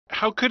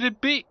How could it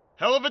be?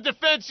 Hell of a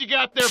defense you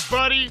got there,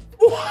 buddy.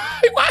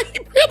 Why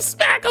you pimp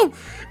smack him?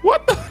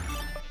 What the? How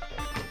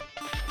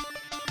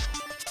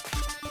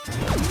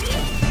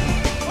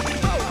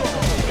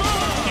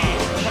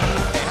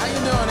you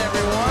doing,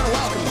 everyone?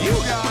 Welcome. You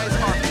guys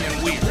are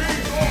being weird.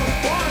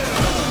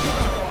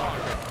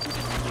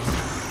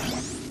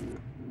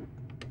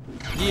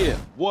 Yeah,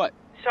 what?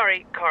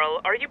 Sorry,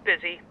 Carl, are you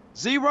busy?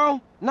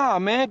 Zero? Nah,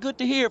 man, good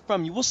to hear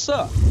from you. What's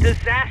up?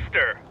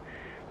 Disaster!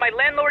 My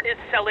landlord is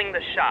selling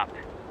the shop.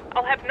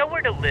 I'll have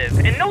nowhere to live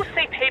and no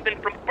safe haven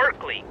from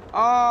Berkeley.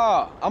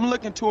 I'm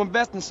looking to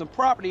invest in some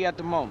property at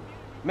the moment.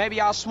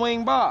 Maybe I'll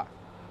swing by.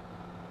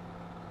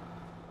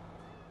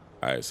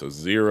 Alright, so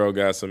Zero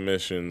got some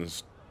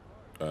missions.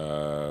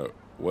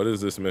 What is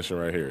this mission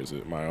right here? Is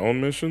it my own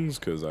missions?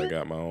 Because I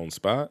got my own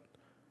spot?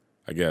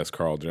 I guess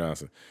Carl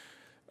Johnson.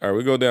 Alright,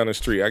 we go down the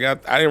street. I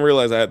didn't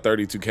realize I had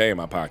 32K in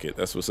my pocket.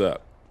 That's what's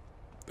up.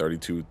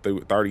 32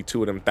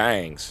 of them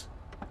things.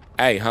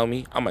 Hey,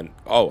 homie,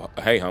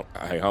 hey,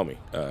 homie.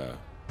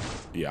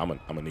 Yeah, I'm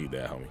gonna need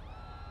that,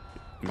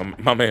 homie.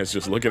 My man's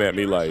just looking at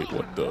me like,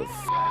 what the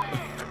f?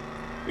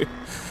 You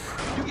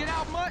get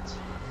out much?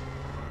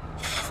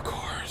 Of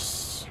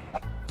course.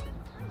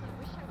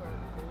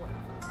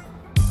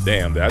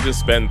 Damn, did I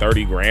just spend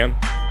 30 grand?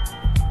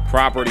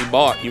 Property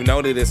bought. You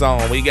know that it's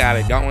on. We got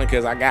it going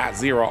because I got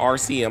Zero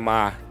RC in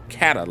my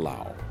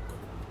catalog.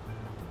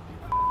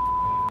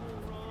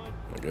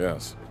 I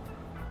guess.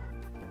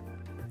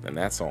 And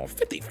that's on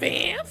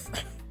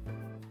 55th.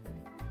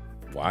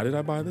 Why did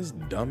I buy this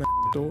dumb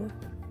store?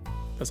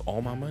 That's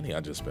all my money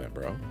I just spent,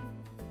 bro.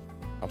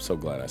 I'm so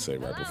glad I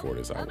saved right before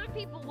this. Other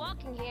people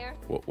walking here.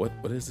 What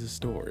is this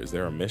store? Is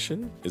there a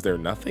mission? Is there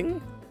nothing?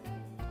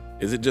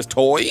 Is it just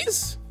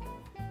toys?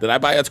 Did I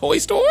buy a toy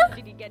store?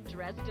 Did you get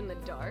dressed in the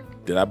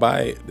dark? Did I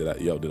buy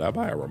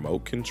a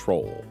remote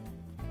control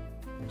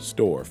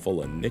store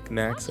full of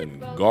knickknacks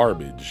and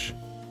garbage?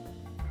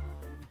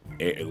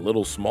 A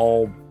little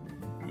small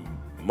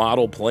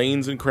model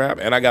planes and crap,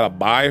 and I gotta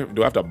buy.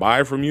 Do I have to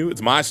buy from you?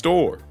 It's my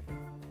store.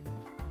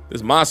 This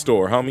is my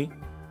store, homie.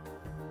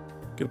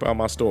 Get up out of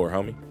my store,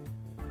 homie.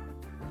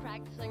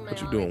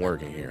 What you doing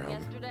working here,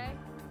 homie?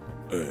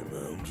 Hey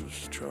man, I'm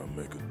just trying to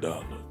make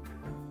 $1.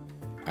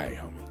 Hey,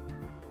 homie.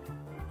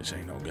 This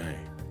ain't no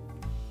game.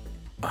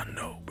 I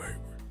know, baby.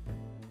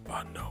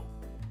 I know.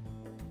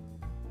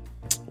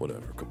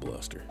 Whatever,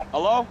 kabluster.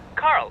 Hello?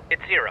 Carl,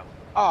 it's Zero.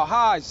 Oh,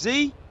 hi,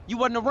 Z. You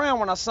wasn't around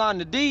when I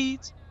signed the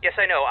deeds. Yes,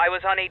 I know. I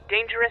was on a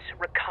dangerous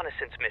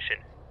reconnaissance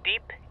mission,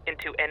 deep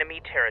into enemy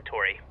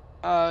territory.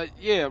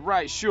 Yeah,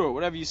 right, sure,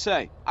 whatever you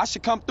say. I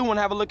should come through and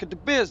have a look at the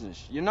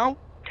business, you know?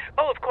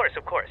 Oh, of course,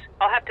 of course.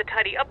 I'll have to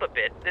tidy up a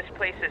bit. This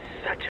place is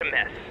such a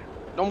mess.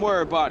 Don't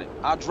worry about it.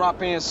 I'll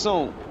drop in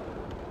soon.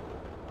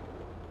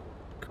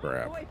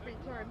 Crap.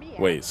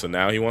 Wait, so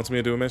now he wants me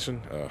to do a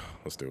mission?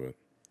 Let's do it.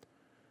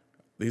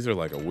 These are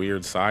like a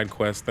weird side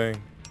quest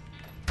thing.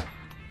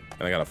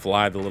 And I gotta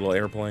fly the little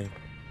airplane.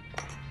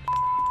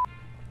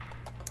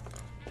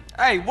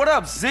 Hey, what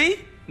up, Z?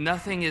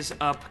 Nothing is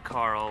up,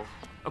 Carl,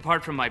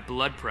 apart from my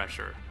blood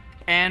pressure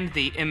and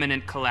the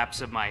imminent collapse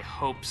of my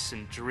hopes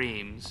and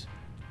dreams.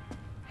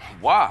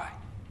 Why?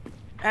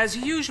 As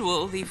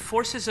usual, the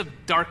forces of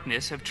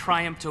darkness have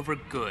triumphed over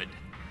good.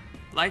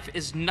 Life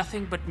is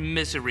nothing but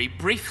misery,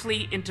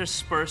 briefly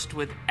interspersed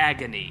with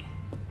agony.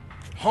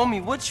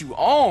 Homie, what you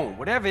on?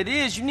 Whatever it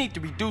is, you need to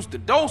reduce the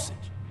dosage.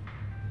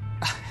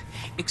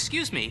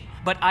 Excuse me,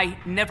 but I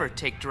never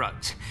take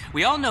drugs.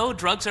 We all know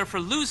drugs are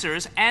for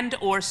losers and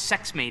or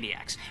sex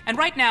maniacs. And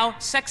right now,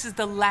 sex is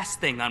the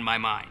last thing on my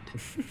mind.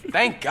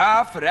 Thank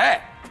God for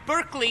that.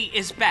 Berkeley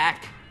is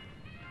back.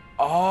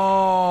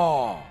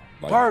 Oh,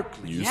 Like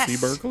Berkeley. UC Yes.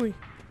 Berkeley?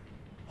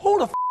 Who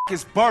the f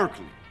is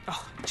Berkeley?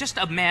 Oh, just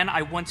a man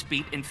I once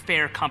beat in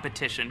fair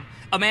competition.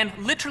 A man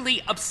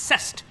literally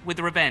obsessed with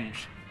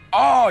revenge.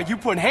 Oh, you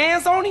putting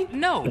hands on him?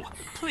 No,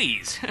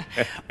 please.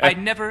 I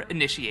never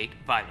initiate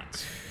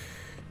violence.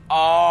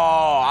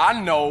 Oh,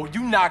 I know.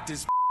 You knocked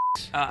his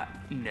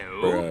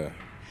No. Bruh.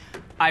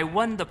 I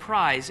won the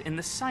prize in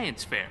the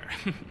science fair.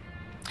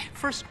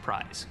 First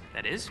prize,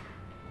 that is.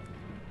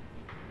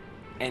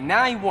 And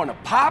now he wanna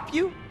pop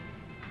you?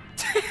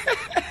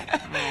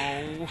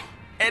 Oh.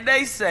 And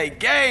they say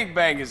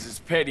gangbangers is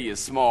petty and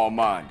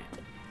small-minded.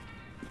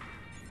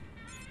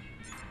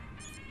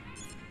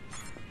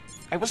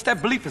 Hey, what's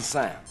that bleeping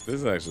sound? This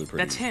is actually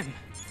pretty. That's him.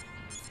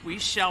 We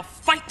shall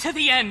fight to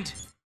the end.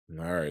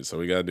 All right, so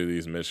we gotta do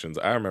these missions.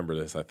 I remember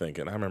this, I think,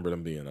 and I remember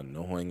them being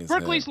annoying as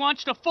Berkeley's hell.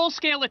 launched a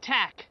full-scale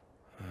attack.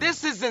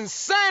 This is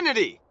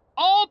insanity!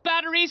 All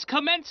batteries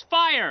commence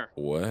fire.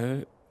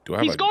 What? Do I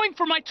have He's going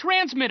for my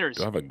transmitters.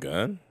 Do I have a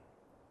gun?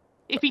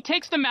 If he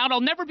takes them out,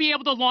 I'll never be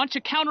able to launch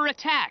a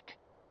counterattack.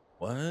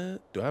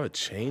 What? Do I have a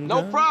chain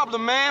No gun?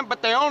 problem, man,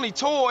 but they're only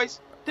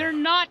toys. They're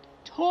not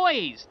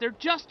toys. They're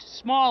just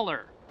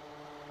smaller.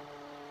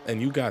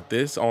 And you got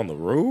this on the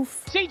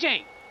roof?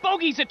 CJ,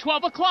 bogey's at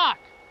 12 o'clock.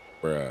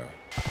 Bruh.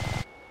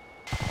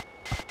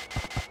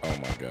 Oh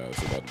my god,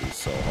 it's about to be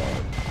so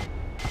hard.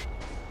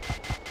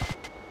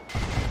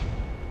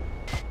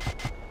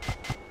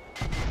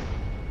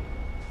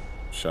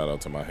 Shout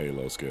out to my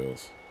Halo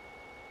skills.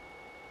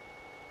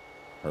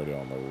 Heard it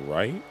on the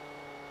right.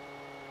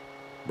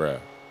 Bruh.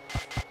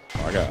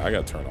 Oh, I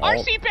got to turn all.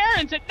 RC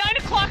Barons at 9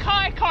 o'clock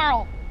high,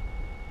 Carl.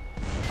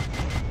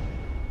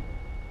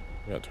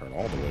 I got to turn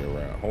all the way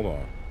around. Hold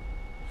on.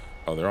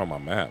 Oh, they're on my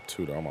map,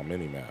 too. They're on my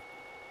mini map.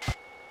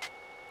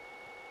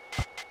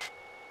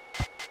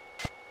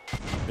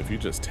 If you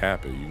just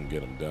tap it, you can get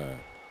them done.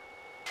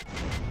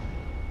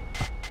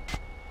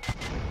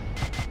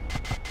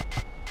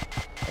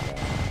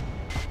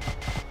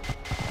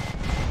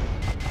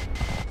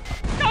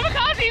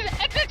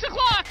 Kamikazes at 6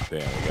 o'clock.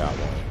 Damn, we got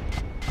one.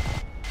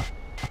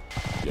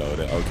 Yo,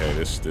 okay,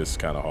 this is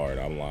kind of hard.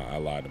 I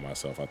lied to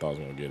myself. I thought I was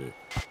gonna get it.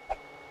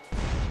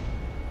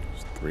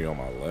 There's 3 on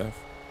my left.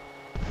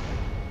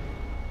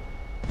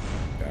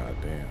 God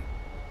damn.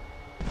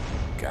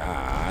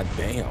 God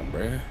damn,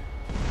 bruh.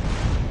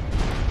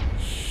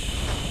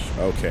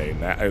 Okay,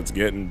 now it's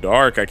getting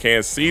dark. I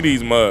can't see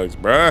these mugs,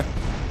 bruh.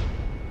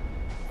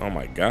 Oh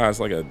my God, it's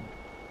like a.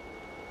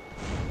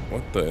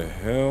 What the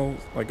hell?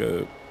 Like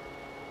a.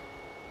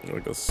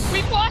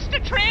 We've lost a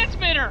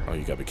transmitter. Oh,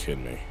 you gotta be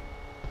kidding me.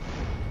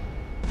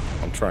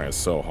 I'm trying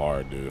so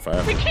hard, dude. If I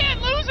have We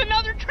can't lose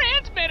another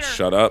transmitter.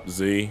 Shut up,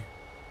 Z.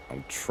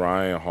 I'm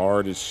trying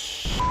hard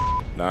as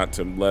not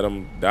to let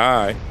him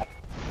die.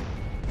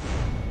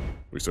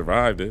 We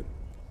survived it.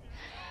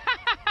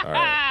 All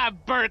right.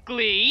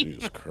 Berkeley.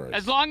 Jesus Christ.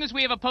 As long as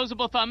we have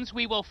opposable thumbs,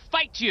 we will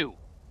fight you.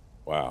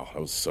 Wow,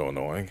 that was so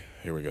annoying.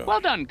 Here we go.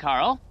 Well done,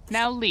 Carl.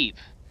 Now leave.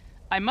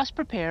 I must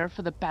prepare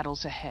for the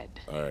battles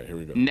ahead. All right, here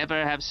we go.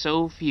 Never have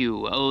so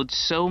few owed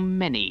so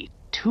many.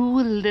 Too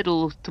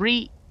little,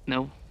 3...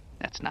 No,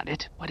 that's not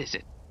it. What is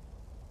it?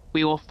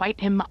 We will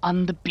fight him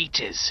on the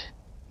beaches.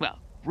 Well,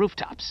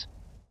 rooftops.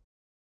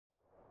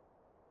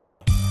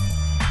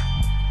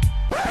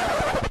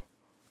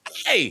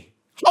 Hey,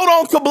 hold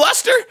on,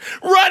 Kabluster.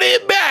 Run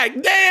it back.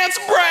 Dance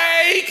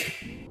break.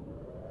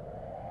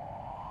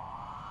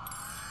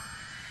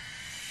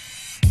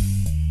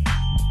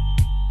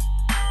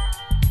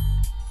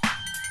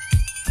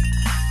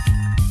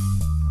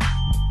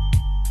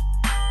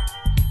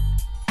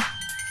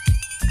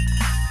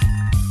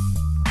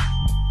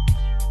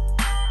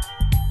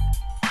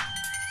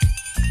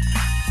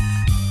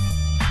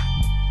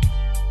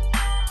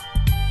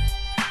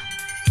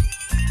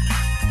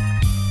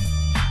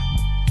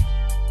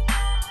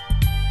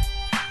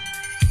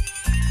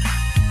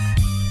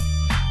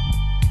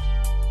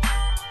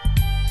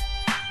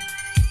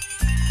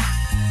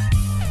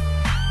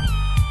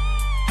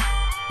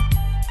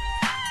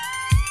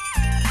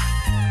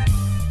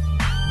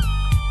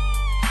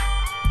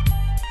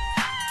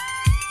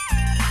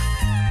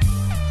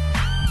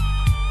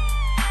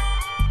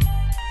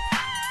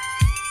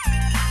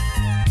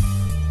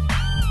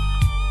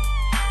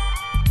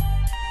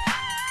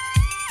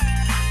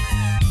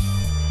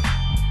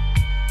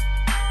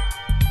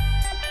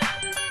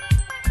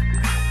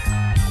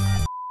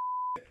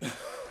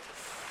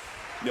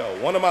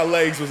 Yo, one of my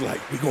legs was like,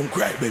 we gonna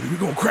crack, baby, we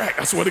gonna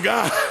crack. I swear to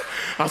God.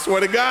 I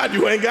swear to God,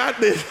 you ain't got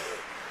this.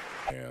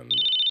 And,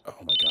 oh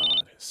my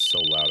God, it's so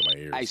loud in my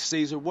ears. Hey,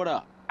 Caesar, what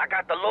up? I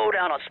got the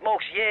lowdown on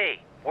Smoke's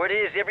Yay. Where it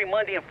is every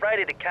Monday and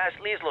Friday, the cash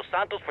leaves Los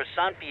Santos for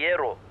San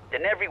Fierro.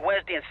 Then every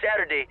Wednesday and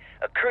Saturday,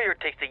 a courier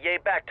takes the Yay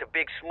back to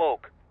Big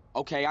Smoke.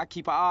 Okay, I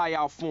keep an eye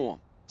out for him.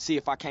 See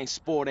if I can't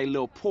spoil they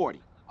little porty.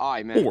 All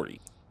right, man. Porty.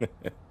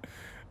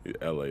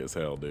 LA as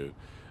hell, dude.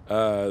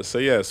 So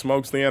yeah,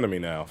 Smoke's the enemy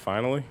now,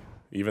 finally.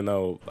 Even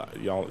though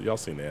y'all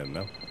seen the end,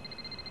 no?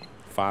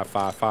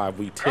 555,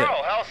 we tip.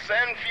 Carl, how's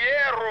San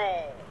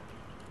Fierro?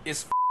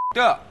 It's f***ed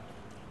up.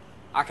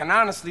 I can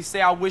honestly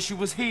say I wish you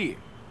was here.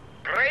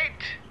 Great.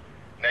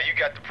 Now you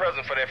got the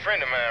present for that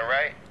friend of mine,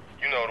 right?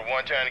 You know, the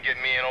one trying to get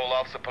me and old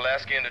Officer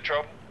Pulaski into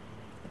trouble?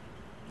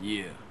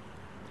 Yeah.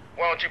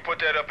 Why don't you put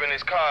that up in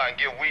his car and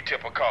give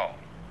We-Tip a call?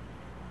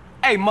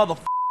 Hey,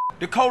 motherfucker.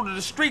 The code of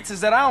the streets is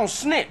that I don't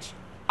snitch.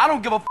 I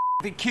don't give a f***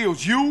 if it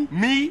kills you,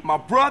 me, my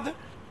brother.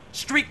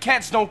 Street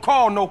cats don't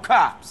call no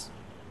cops.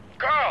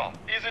 Carl,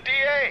 he's a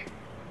DA.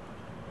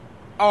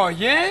 Oh,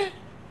 yeah?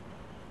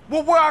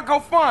 Well, where I go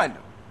find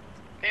him?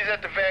 He's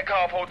at the Van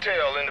Calf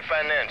Hotel in the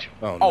Financial.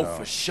 Oh, Oh, no.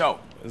 for sure.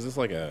 Is this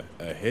like a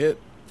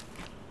hit?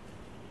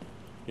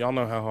 Y'all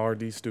know how hard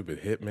these stupid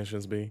hit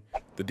missions be?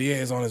 The DA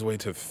is on his way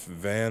to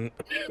Van...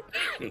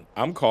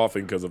 I'm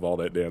coughing because of all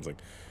that dancing.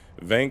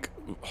 Van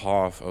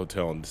Hoff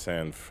Hotel in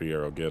San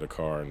Fierro. Get a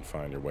car and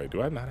find your way.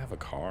 Do I not have a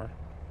car?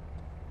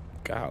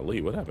 Golly,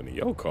 what happened to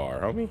your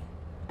car, homie?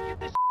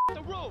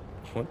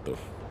 What the...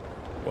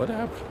 What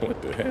happened?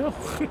 What the hell?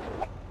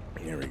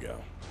 Here we go.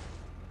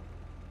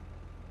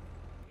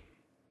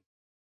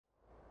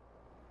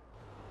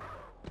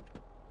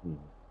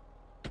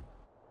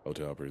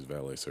 Hotel operates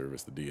valet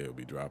service. The DA will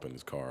be dropping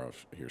his car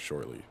off here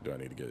shortly. Do I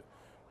need to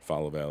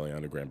follow valet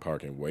underground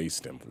parking?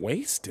 Waste him.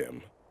 Waste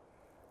him?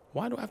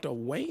 Why do I have to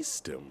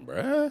waste him,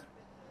 bruh?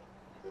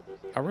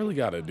 I really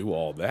gotta do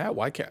all that?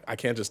 Why can't I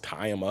just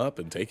tie him up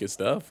and take his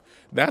stuff?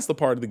 That's the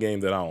part of the game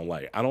that I don't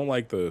like. I don't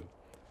like the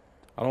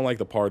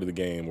part of the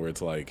game where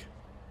it's like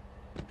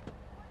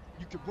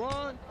can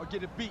run or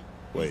get a beat.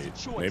 Wait,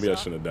 Choice, maybe I huh?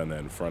 shouldn't have done that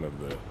in front of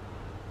the...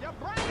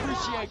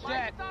 Appreciate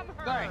that.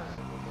 Thanks.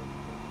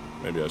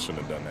 Maybe I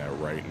shouldn't have done that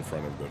right in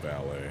front of the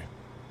valet.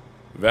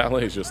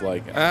 Valet's just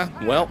like,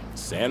 well,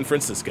 San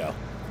Francisco.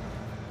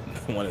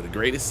 One of the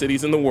greatest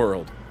cities in the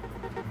world.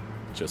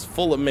 Just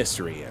full of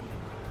mystery and,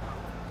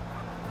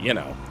 you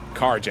know,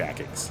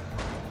 carjackings.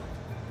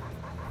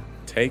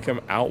 Take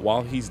him out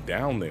while he's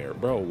down there.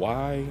 Bro,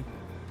 why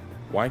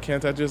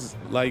can't I just,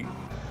 like,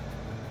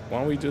 why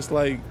don't we just,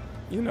 like,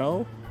 you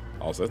know?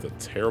 Also, that's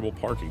a terrible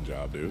parking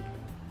job, dude.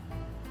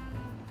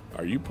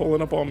 Are you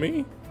pulling up on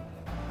me?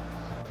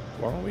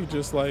 Why don't we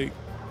just, like,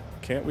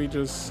 can't we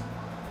just...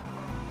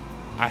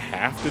 I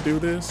have to do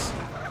this?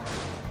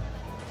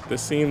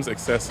 This seems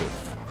excessive.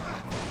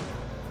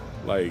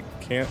 Like,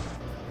 can't...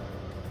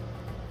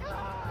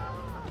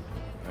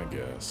 I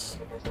guess.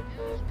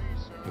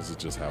 This is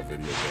just how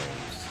video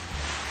games...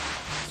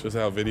 It's just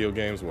how video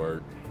games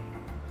work.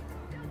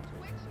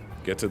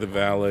 Get to the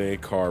valet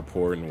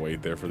carport and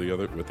wait there for the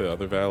other with the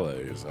other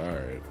valets.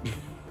 Alright.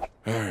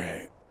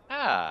 Alright.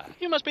 Ah,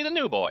 you must be the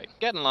new boy.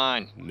 Get in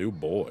line. New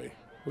boy?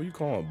 Who you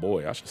calling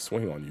boy? I should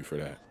swing on you for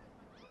that.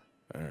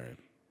 Alright.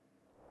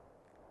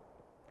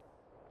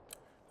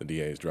 The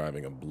DA is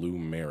driving a blue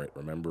Merit.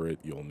 Remember it.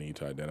 You'll need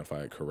to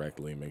identify it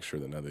correctly. Make sure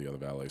that none of the other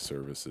valet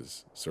service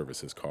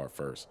his car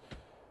first.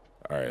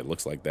 Alright,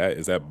 looks like that.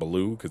 Is that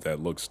blue? Because that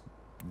looks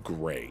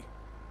gray.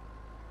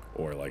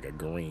 Or like a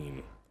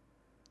green.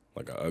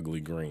 Like an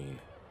ugly green.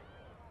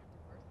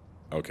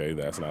 Okay,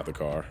 that's not the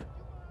car.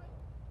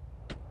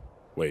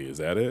 Wait, is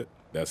that it?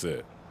 That's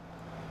it.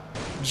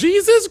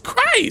 Jesus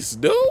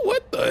Christ, dude!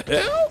 What the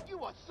hell?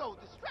 You are so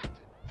distracted.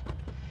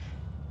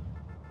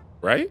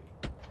 Right?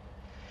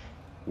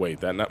 Wait,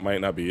 that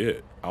might not be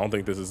it. I don't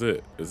think this is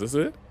it. Is this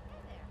it?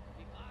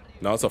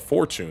 No, it's a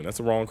Fortune. That's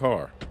the wrong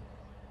car.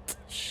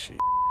 Shit.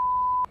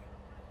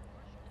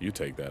 You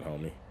take that,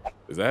 homie.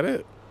 Is that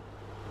it?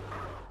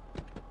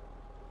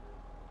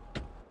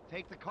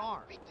 Take the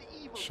car.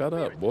 Shut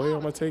up, boy. I'm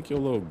gonna take your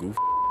little goof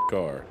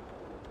car.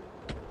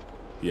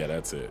 Yeah,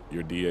 that's it.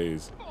 Your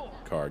DA's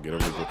car. Get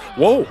over here.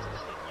 Whoa!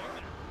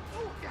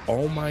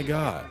 Oh my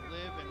god.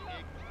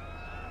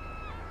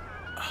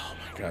 Oh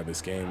my god,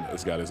 this game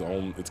has got its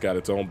own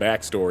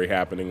backstory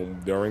happening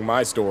during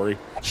my story.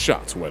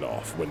 Shots went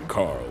off when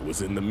Carl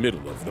was in the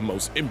middle of the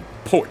most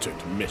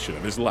important mission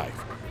of his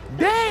life.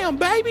 Damn,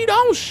 baby,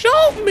 don't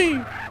shoot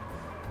me!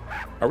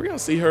 Are we gonna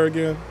see her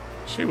again?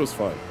 She was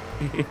fun.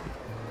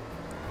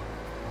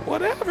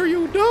 Whatever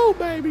you do,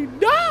 baby,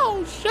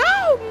 don't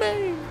shoot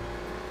me.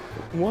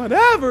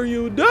 Whatever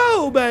you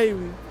do,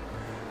 baby,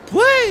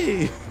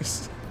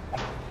 please.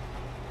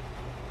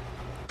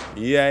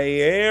 Yeah,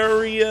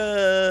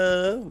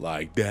 area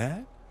like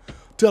that.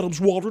 Tell them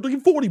Walter to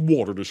get 40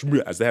 water to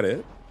Schmidt. Is that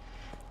it?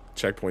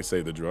 Checkpoint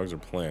say the drugs are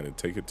planted.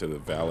 Take it to the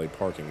valet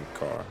parking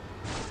car.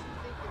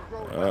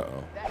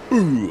 Uh-oh.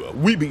 Ooh,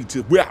 we beat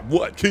to rap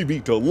what? He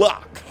beat to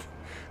lock.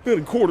 Then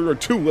a quarter or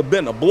two have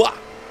been a block.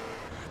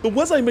 The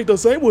West ain't make the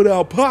same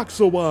without Pac,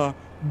 so I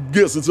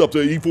guess it's up to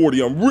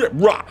E40 on Rip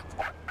Rock.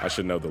 I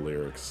should know the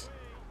lyrics.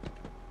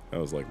 That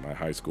was like my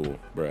high school,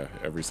 bruh.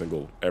 Every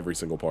single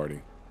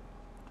party.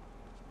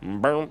 I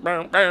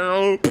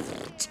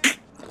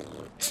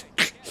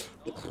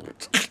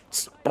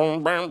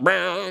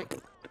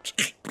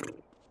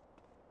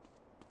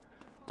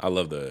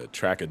love the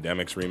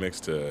Trackademics remix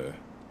to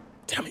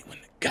Tell Me When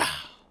to Go.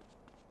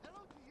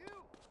 Hello to you.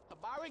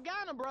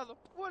 Habarigana, brother.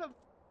 What a...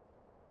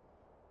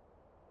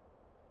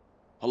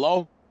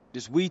 Hello?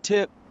 This weed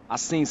tip? I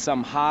seen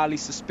something highly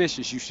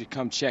suspicious you should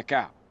come check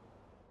out.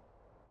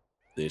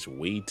 This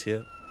weed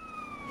tip?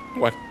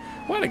 Why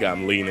they got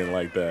him leaning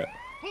like that?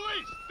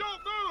 Police, don't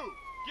move!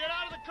 Get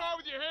out of the car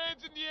with your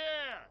hands in the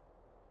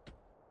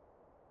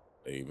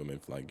air! Even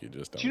if like you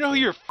just don't. Do you know who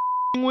you're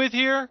f***ing with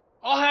here?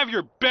 I'll have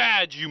your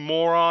badge, you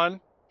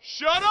moron.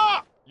 Shut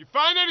up! You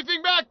find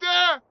anything back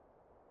there?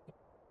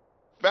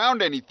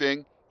 Found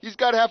anything? He's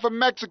got half of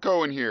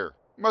Mexico in here.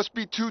 Must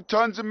be 2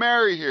 tons of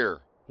Mary here.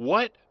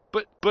 What?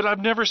 But I've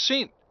never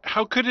seen.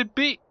 How could it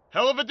be?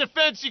 Hell of a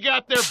defense you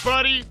got there,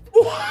 buddy.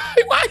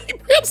 Why you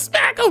pimp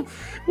smack him?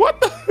 What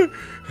the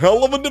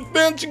hell of a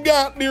defense you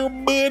got there,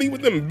 buddy,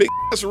 with them big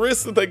ass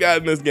wrists that they got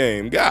in this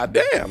game. God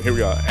damn. Here we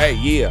go. Hey,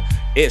 yeah,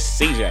 it's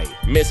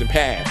CJ, missing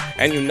pass.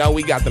 And you know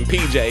we got them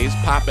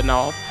PJs popping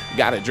off.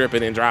 Got to drip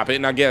it and drop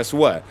it. Now guess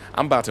what?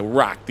 I'm about to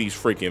rock these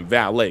freaking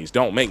valets.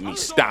 Don't make me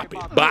stop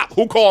it. Bop.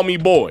 Who called me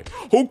boy?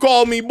 Who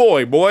called me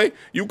boy, boy?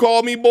 You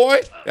called me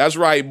boy? That's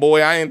right, boy.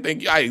 I ain't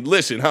think. Hey,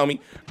 listen, homie.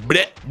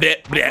 Blah, blah,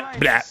 blah,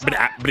 blah,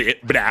 blah, blah,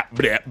 blah,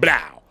 blah,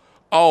 blah.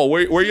 Oh,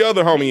 where your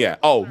other homie at?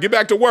 Oh, get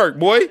back to work,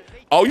 boy.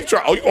 Oh, you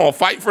gonna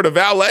fight for the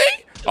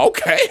valet?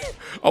 Okay.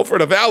 Oh, for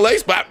the valet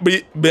spot. Blah,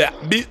 blah,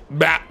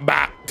 blah,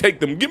 blah.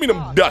 Take them. Give me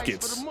them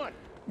ducats.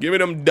 Give me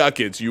them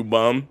ducats, you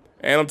bum.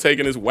 And I'm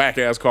taking this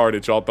whack-ass car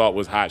that y'all thought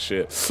was hot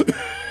shit.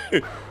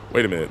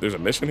 Wait a minute, there's a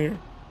mission here?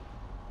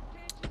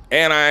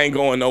 And I ain't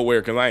going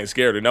nowhere because I ain't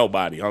scared of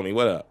nobody, homie.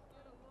 What up?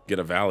 Get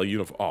a valet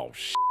uniform. Oh,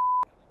 shit.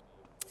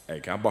 Hey,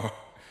 can I borrow?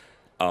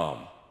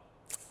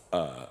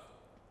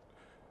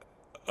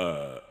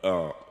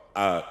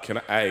 You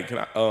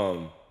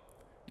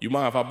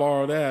mind if I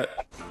borrow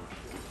that?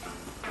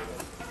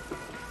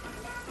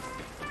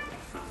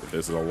 If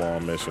this is a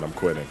long mission, I'm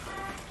quitting.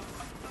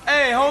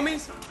 Hey,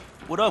 homies.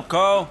 What up,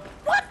 Carl?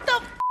 What the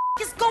f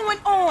is going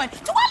on?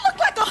 Do I look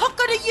like a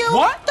hooker to you?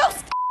 What?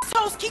 Those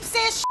assholes keep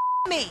saying shit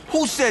to me.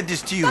 Who said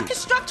this to you? The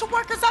construction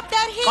workers up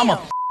that hill. I'ma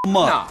f them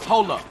up. Nah,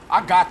 hold up.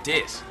 I got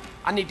this.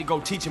 I need to go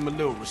teach him a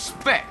little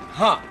respect,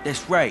 huh?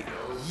 That's right.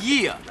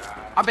 Yeah.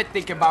 I've been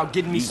thinking about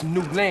getting me some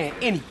new land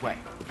anyway.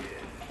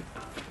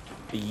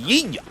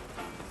 Yeah.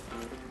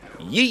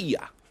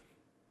 Yeah.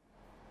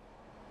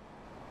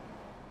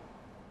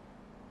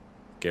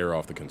 Scare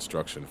off the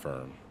construction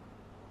firm.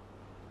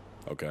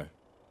 Okay.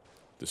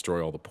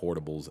 Destroy all the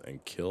portables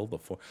and kill the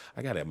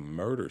I gotta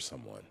murder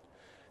someone.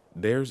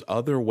 There's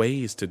other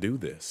ways to do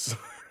this.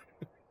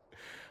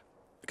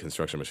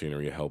 Construction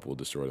machinery help will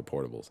destroy the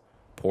portables.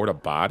 Porta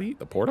body?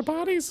 The porta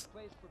bodies?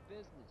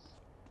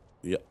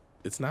 Yeah,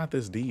 it's not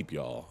this deep,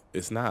 y'all.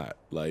 It's not.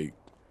 Like,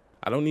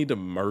 I don't need to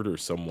murder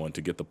someone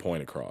to get the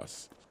point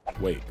across.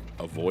 Wait,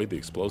 avoid the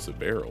explosive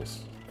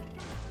barrels.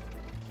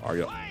 Are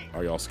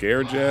y'all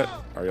scared yet?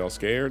 Are y'all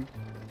scared?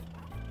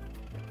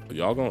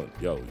 Y'all gonna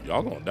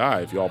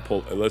die if y'all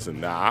pull. Listen,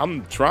 now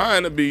I'm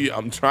trying.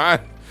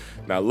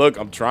 Now look,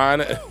 I'm trying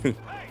to.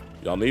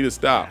 Y'all need to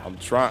stop.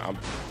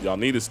 Y'all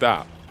need to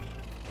stop.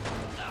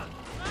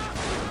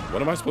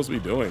 What am I supposed to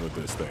be doing with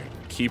this thing?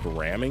 Keep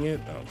ramming it?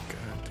 Oh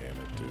god damn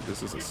it, dude.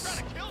 This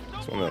is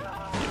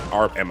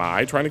am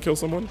I trying to kill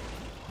someone?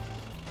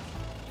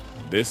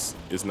 This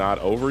is not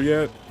over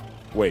yet?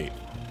 Wait.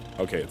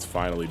 Okay, it's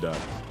finally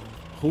done.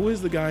 Who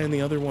is the guy in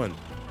the other one?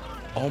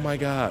 Oh my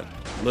god.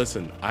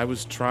 Listen, I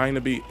was trying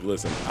to be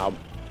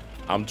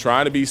I'm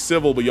trying to be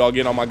civil, but y'all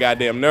get on my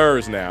goddamn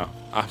nerves now.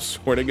 I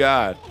swear to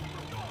God.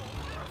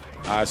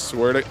 I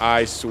swear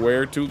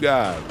to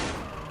God.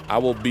 I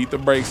will beat the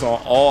brakes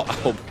on all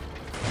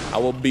I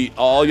will beat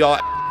all y'all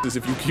asses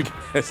if you keep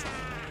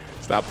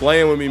Stop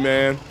playing with me,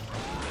 man.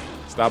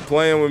 Stop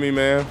playing with me,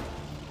 man.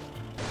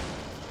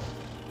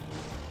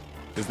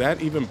 Is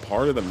that even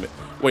part of the...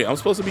 Wait, I'm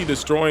supposed to be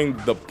destroying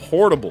the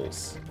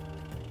portables,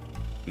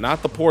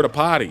 not the porta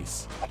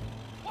potties.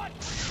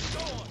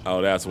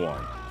 Oh, that's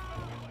one.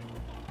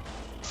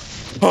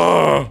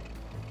 I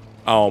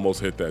almost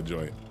hit that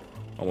joint.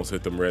 Almost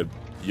hit them red.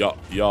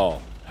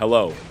 Y'all,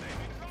 hello.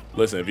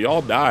 Listen, if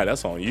y'all die,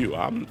 that's on you.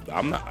 I'm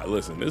not.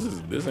 Listen,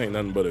 this ain't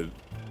nothing but a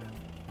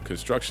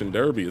construction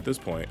derby at this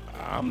point.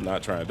 I'm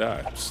not trying to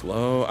die.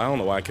 Slow. I don't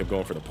know why I kept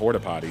going for the porta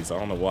potties. I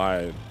don't know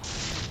why.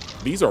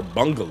 These are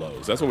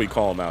bungalows. That's what we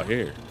call them out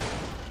here.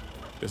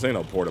 This ain't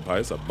no porta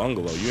potty. It's a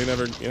bungalow. You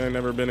ain't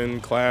never been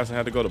in class and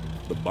had to go to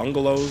the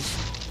bungalows.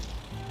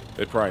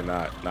 They're probably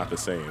not the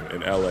same.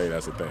 In LA,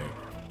 that's the thing.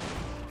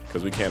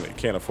 Because we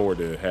can't afford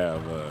to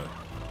have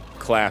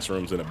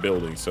classrooms in a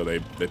building, so they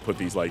put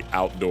these like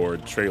outdoor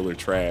trailer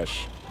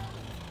trash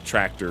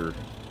tractor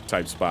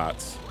type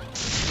spots.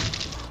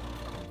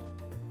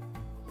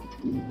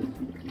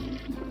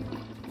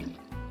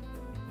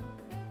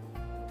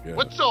 Good.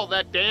 What's all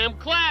that damn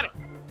clatter?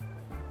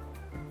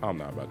 I'm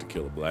not about to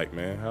kill a black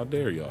man. How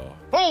dare y'all?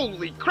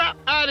 Holy crap,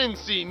 I didn't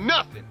see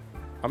nothing.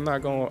 I'm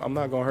not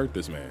gonna hurt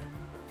this man.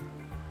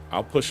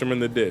 I'll push him in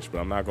the ditch, but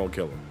I'm not gonna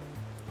kill him.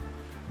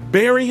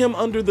 Bury him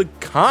under the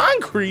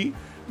concrete?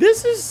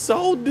 This is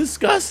so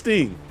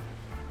disgusting.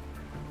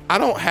 I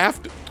don't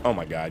have to. Oh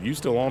my God, you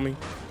still on me?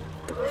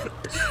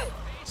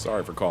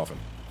 Sorry for coughing.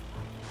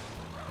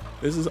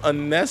 This is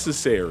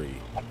unnecessary.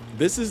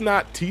 This is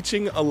not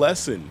teaching a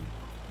lesson.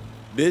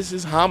 This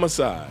is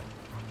homicide.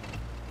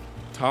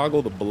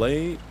 Toggle the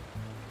blade.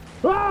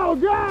 Oh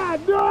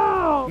God,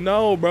 no!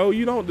 No, bro,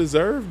 you don't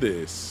deserve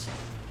this.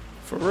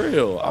 For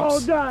real. Oh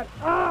God,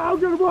 I'm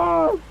gonna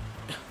move.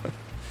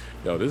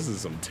 Yo, this is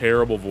some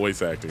terrible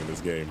voice acting in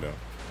this game, though.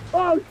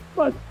 Oh,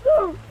 my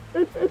suit!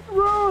 It's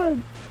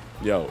ruined!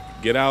 Yo,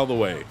 get out of the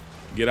way.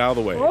 Get out of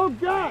the way. Oh,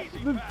 God!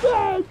 The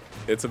thing!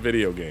 It's a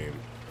video game,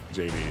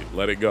 JD.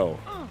 Let it go.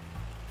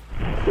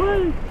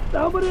 Please,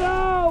 somebody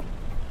help!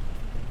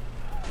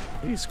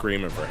 He's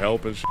screaming for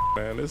help and shit,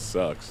 man. This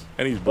sucks.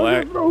 And he's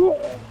black.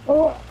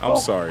 I'm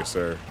sorry,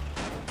 sir.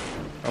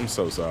 I'm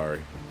so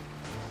sorry.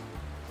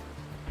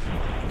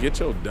 Get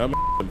your dumb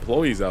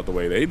employees out the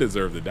way. They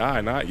deserve to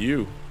die, not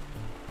you.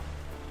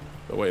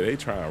 The way they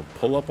try to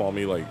pull up on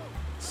me like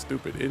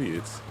stupid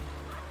idiots.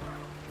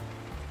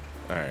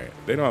 All right,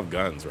 they don't have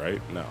guns,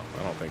 right? No,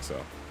 I don't think so.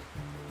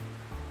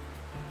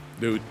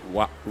 Dude,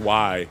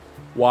 why?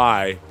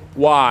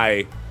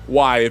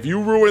 If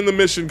you ruin the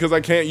mission because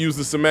I can't use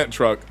the cement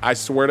truck, I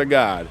swear to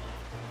God.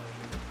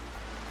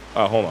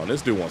 Oh, hold on,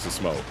 this dude wants to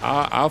smoke.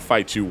 I'll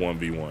fight you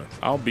 1v1.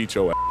 I'll beat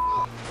your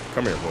ass.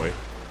 Come here, boy.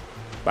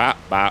 Bop,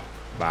 bop,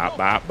 bop,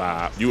 bop,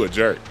 bop. You a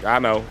jerk. I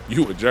know.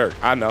 You a jerk.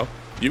 I know.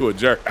 You a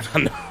jerk. I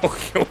know.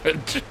 You a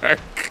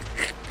jerk.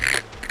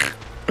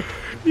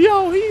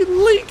 Yo, he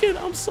leaking.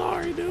 I'm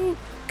sorry, dude.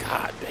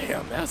 God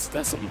damn, that's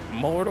some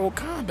Mortal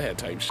Kombat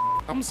type shit.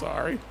 I'm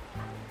sorry.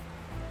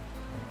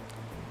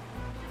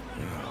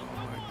 Oh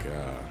my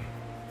God.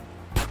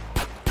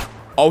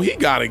 Oh, he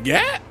got a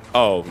gat?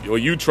 Oh, well,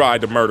 you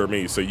tried to murder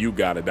me, so you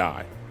gotta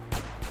die.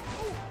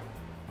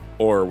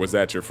 Or was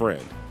that your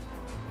friend?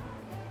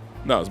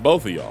 No, it's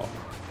both of y'all.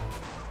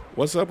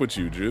 What's up with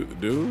you,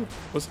 dude?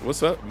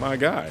 What's up, my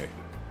guy?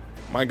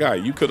 My guy,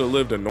 you could have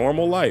lived a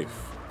normal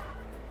life.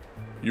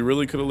 You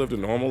really could have lived a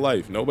normal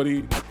life.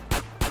 Nobody...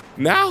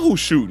 Now who's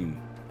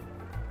shooting?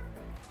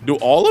 Do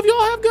all of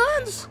y'all have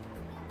guns?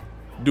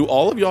 Do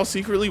all of y'all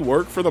secretly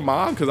work for the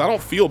mob? Because I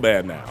don't feel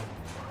bad now.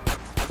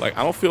 Like,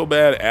 I don't feel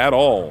bad at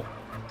all.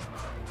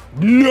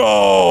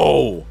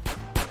 No!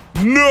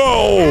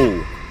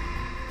 No!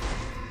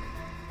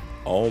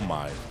 Oh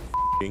my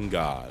f***ing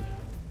God.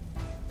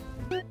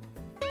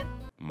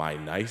 My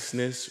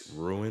niceness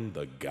ruined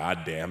the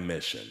goddamn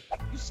mission.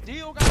 You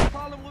still got a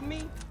problem with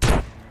me?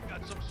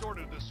 Got some sort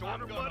of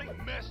disorder, buddy?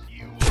 Mess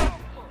you up.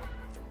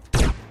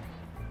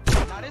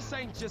 Now this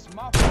ain't just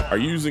my fault. Are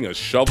you using a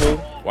shovel?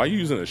 Why are you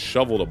using a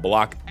shovel to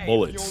block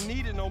bullets? You don't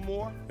need it no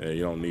more. Yeah,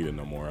 you don't need it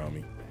no more,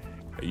 homie.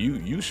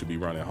 You should be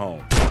running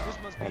home. I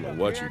don't know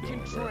what you're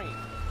doing, bro.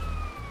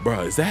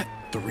 Bro, is that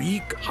 3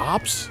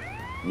 cops?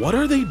 What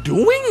are they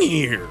doing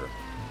here?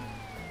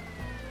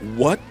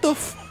 What the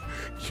f...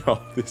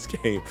 Yo, this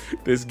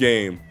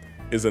game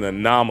is an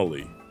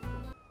anomaly.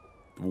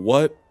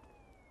 What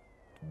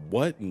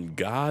in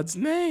God's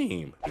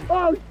name?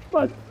 Oh,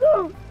 my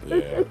suit! Yeah,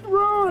 It's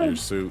ruined! your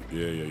suit.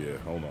 Yeah.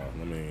 Hold on,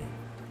 let me...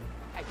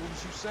 Hey, what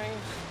was you saying?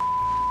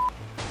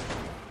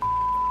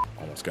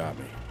 Almost got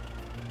me.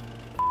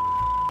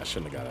 I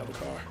shouldn't have got out of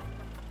the car.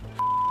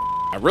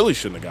 I really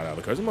shouldn't have got out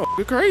of the car. This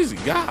motherfucker crazy.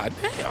 God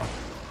damn.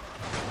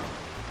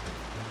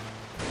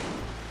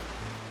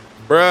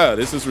 Bruh,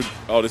 this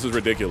is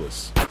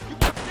ridiculous.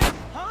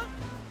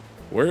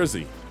 Where is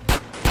he?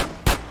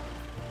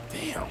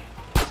 Damn.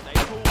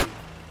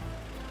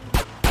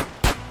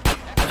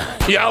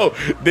 Yo,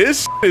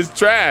 this is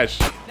trash.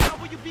 Now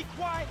will you be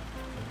quiet?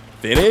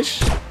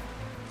 Finish?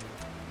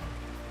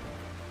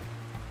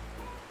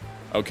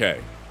 Okay.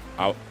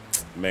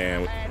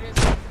 Man.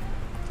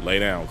 Lay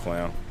down,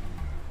 clown.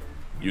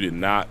 You did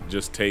not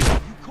just take... You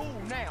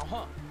cool now,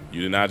 huh?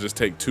 You did not just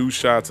take 2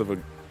 shots of a...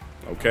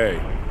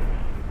 Okay.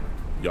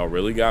 Y'all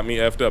really got me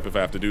effed up if I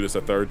have to do this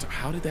a 3rd time.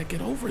 How did that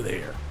get over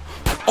there?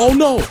 Oh,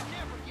 no.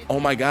 Oh,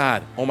 my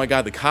God. Oh, my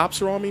God. The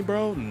cops are on me,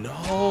 bro?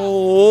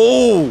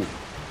 No.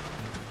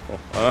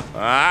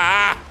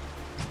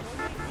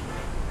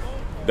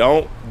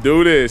 Don't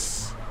do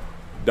this.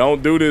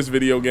 Don't do this,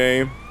 video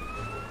game.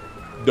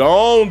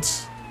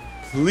 Don't.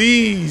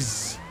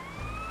 Please.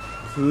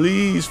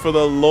 Please, for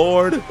the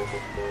Lord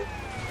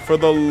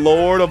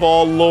of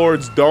all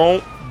lords,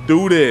 don't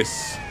do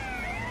this.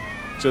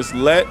 Just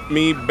let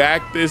me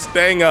back this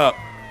thing up.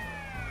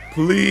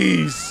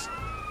 Please.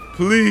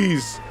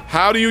 Please.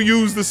 How do you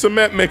use the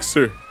cement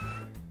mixer?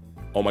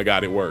 Oh my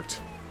God, it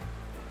worked.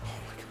 Oh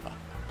my God.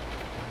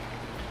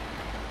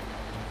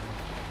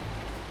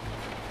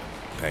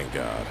 Thank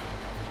God.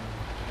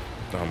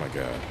 Oh my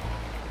God.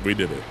 We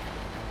did it.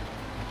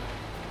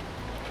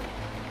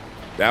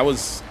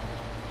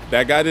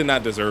 That guy did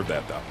not deserve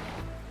that though.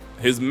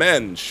 His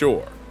men,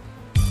 sure.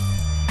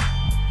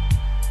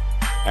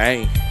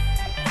 Hey.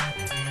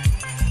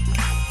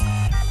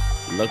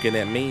 Looking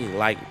at me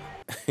like,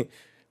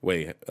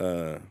 wait,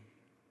 I'm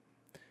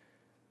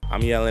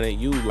yelling at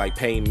you like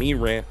paying me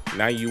rent.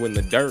 Now you in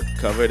the dirt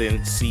covered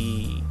in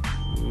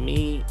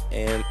cement.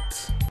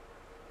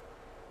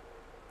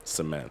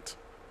 Cement.